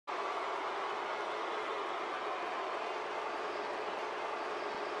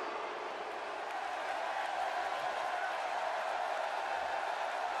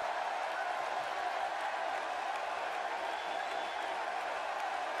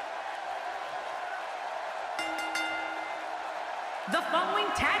The following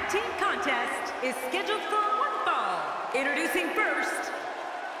tag team contest is scheduled for one fall. Introducing first,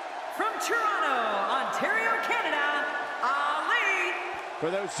 from Toronto, Ontario, Canada, Ali.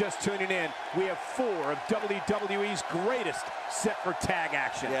 For those just tuning in, we have 4 of WWE's greatest set for tag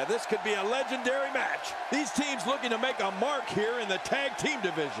action. Yeah, this could be a legendary match. These teams looking to make a mark here in the tag team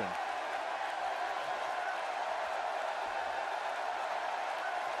division.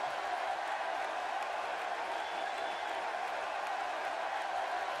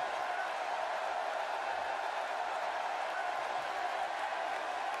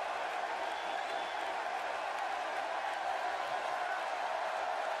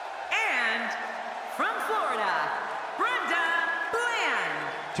 From Florida,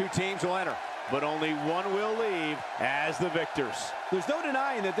 Blair. 2 teams will enter, but only one will leave as the victors. There's no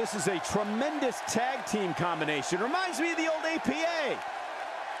denying that this is a tremendous tag team combination. Reminds me of the old APA.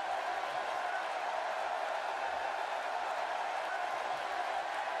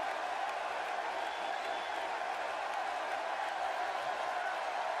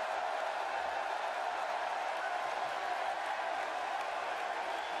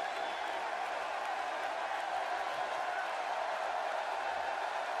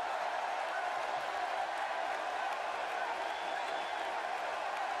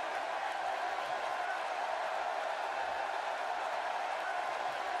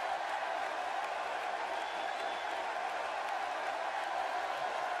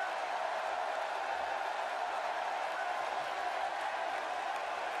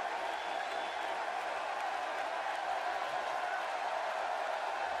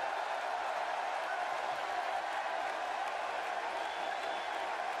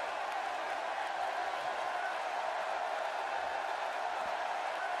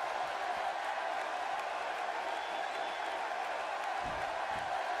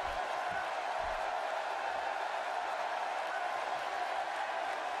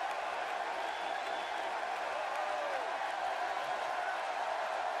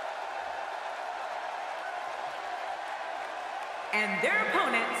 And their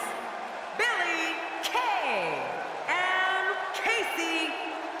opponents, Billie Kay and Casey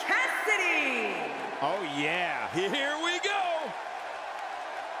Cassidy. Oh, yeah. Here we go.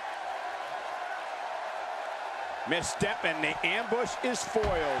 Misstep and the ambush is foiled.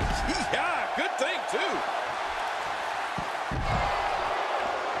 Yeah, good thing, too.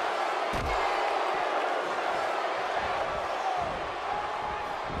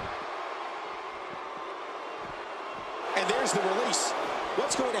 And there's the release.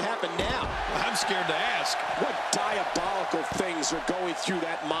 What's going to happen now? I'm scared to ask. What diabolical things are going through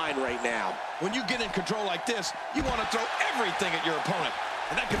that mind right now? When you get in control like this, you want to throw everything at your opponent.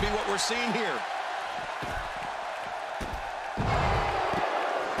 And that could be what we're seeing here.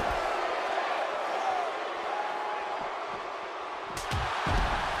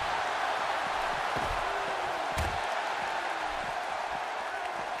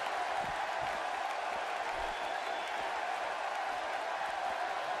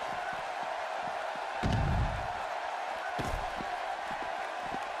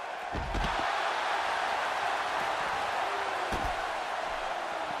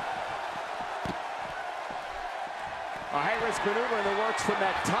 A high-risk maneuver in the works from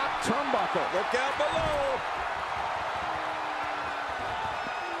that top turnbuckle. Look out below.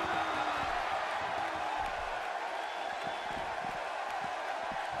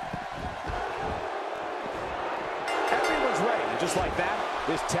 Everyone's ready. And just like that,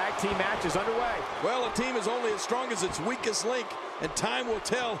 this tag team match is underway. Well, a team is only as strong as its weakest link, and time will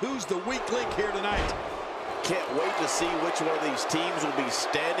tell who's the weak link here tonight. Can't wait to see which one of these teams will be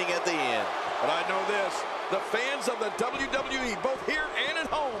standing at the end. But I know this. The fans of the WWE, both here and at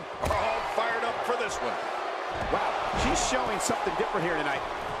home, are all fired up for this one. Wow, she's showing something different here tonight.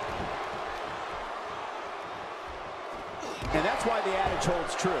 And that's why the adage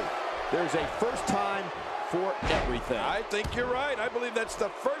holds true. There's a first time for everything. I think you're right. I believe that's the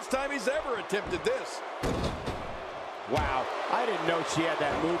first time he's ever attempted this. Wow, I didn't know she had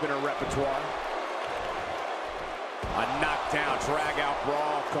that move in her repertoire. A knockdown, drag-out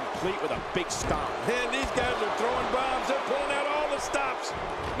brawl, complete with a big stomp. And these guys are throwing bombs. They're pulling out all the stops.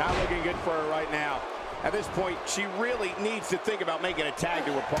 Not looking good for her right now. At this point, she really needs to think about making a tag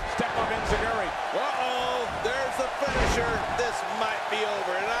to her opponent. Step up in Zaguri. Uh-oh, there's the finisher. This might be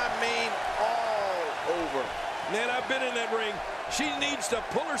over, and I mean all over. Man, I've been in that ring. She needs to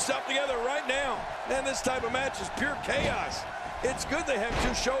pull herself together right now. And this type of match is pure chaos. It's good they have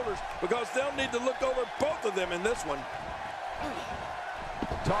 2 shoulders because they'll need to look over both of them in this one.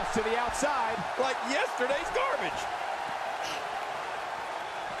 Toss to the outside. Like yesterday's garbage.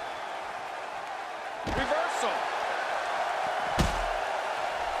 Reversal.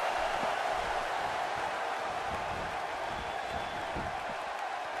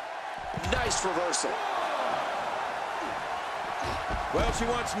 Nice reversal. Well, she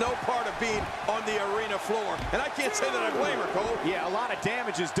wants no part of being on the arena floor. And I can't say that I blame her, Cole. Yeah, a lot of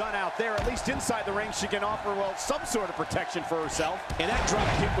damage is done out there. At least inside the ring, she can offer, well, some sort of protection for herself. And that drop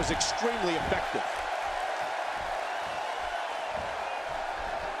kick was extremely effective.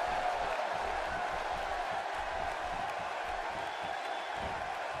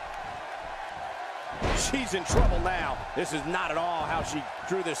 She's in trouble now. This is not at all how she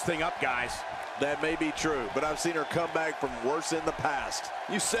drew this thing up, guys. That may be true, but I've seen her come back from worse in the past.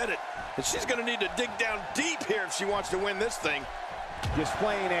 You said it. And she's going to need to dig down deep here if she wants to win this thing.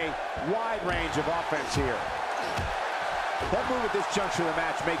 Displaying a wide range of offense here. That move at this juncture of the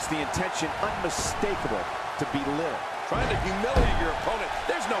match makes the intention unmistakable to belittle. Trying to humiliate your opponent.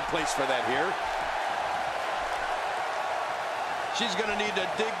 There's no place for that here. She's going to need to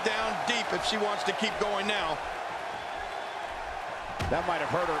dig down deep if she wants to keep going now. That might have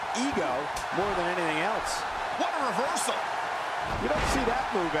hurt her ego more than anything else. What a reversal. You don't see that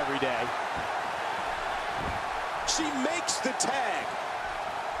move every day. She makes the tag.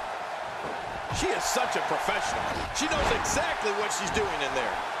 She is such a professional. She knows exactly what she's doing in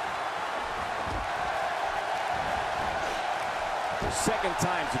there. Second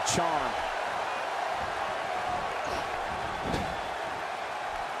time's a charm.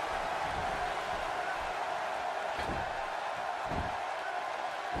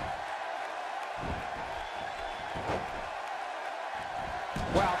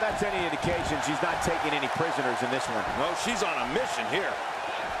 Well, that's any indication she's not taking any prisoners in this one. No, she's on a mission here.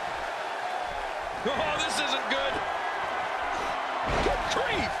 Oh, this isn't good. Good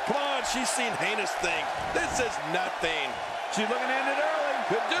grief. Come on, she's seen heinous things. This is nothing. She's looking to end it early.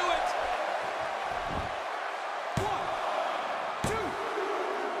 Could do it. 1, 2.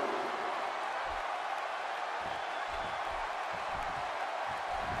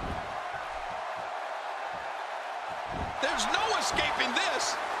 There's no escaping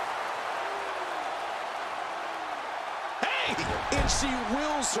this. Hey! And she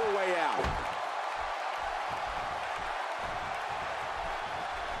wills her way out.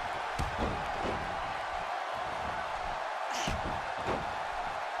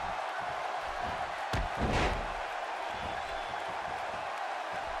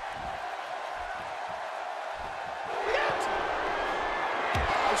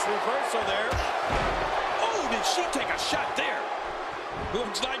 Nice reversal there. Oh, did she take a shot there?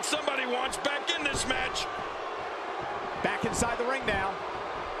 Looks like somebody wants back in this match. Back inside the ring now.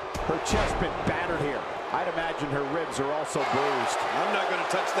 Her chest been battered here. I'd imagine her ribs are also bruised. I'm not going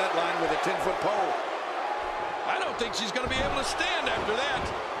to touch that line with a 10-foot pole. I don't think she's going to be able to stand after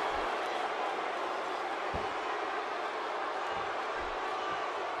that.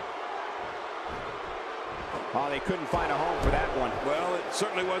 Oh, they couldn't find a home for that one. Well, it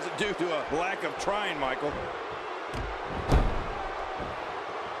certainly wasn't due to a lack of trying, Michael.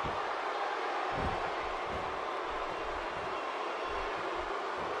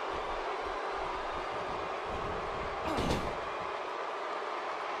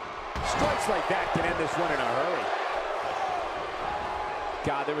 Strikes like that can end this one in a hurry.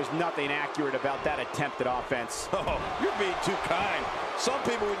 God, there was nothing accurate about that attempt at offense. Oh, you're being too kind. Some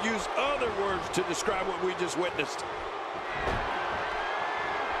people would use other words to describe what we just witnessed.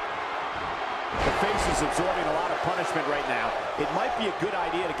 The face is absorbing a lot of punishment right now. It might be a good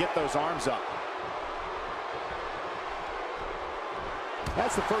idea to get those arms up.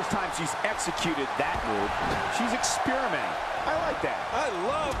 That's the first time she's executed that move. She's experimenting. I like that. I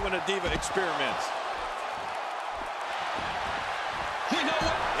love when a diva experiments. You know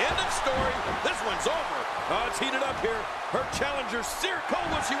what? End of story. This one's over. Oh, it's heated up here. Her challenger, Sarah Cole,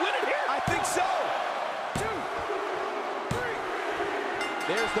 will she win it here? I think so. 2,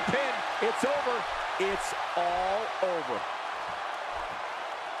 3. There's the pin. It's over. It's all over.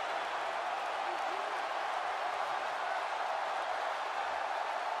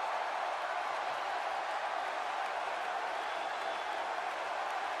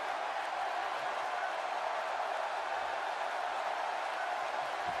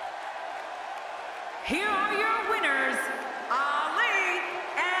 Here are your winners, Ali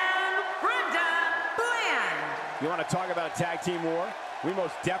and Bland. You want to talk about a tag team war? We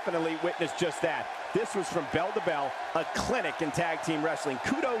most definitely witnessed just that. This was from bell to bell, a clinic in tag team wrestling.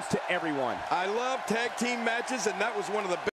 Kudos to everyone. I love tag team matches, and that was one of the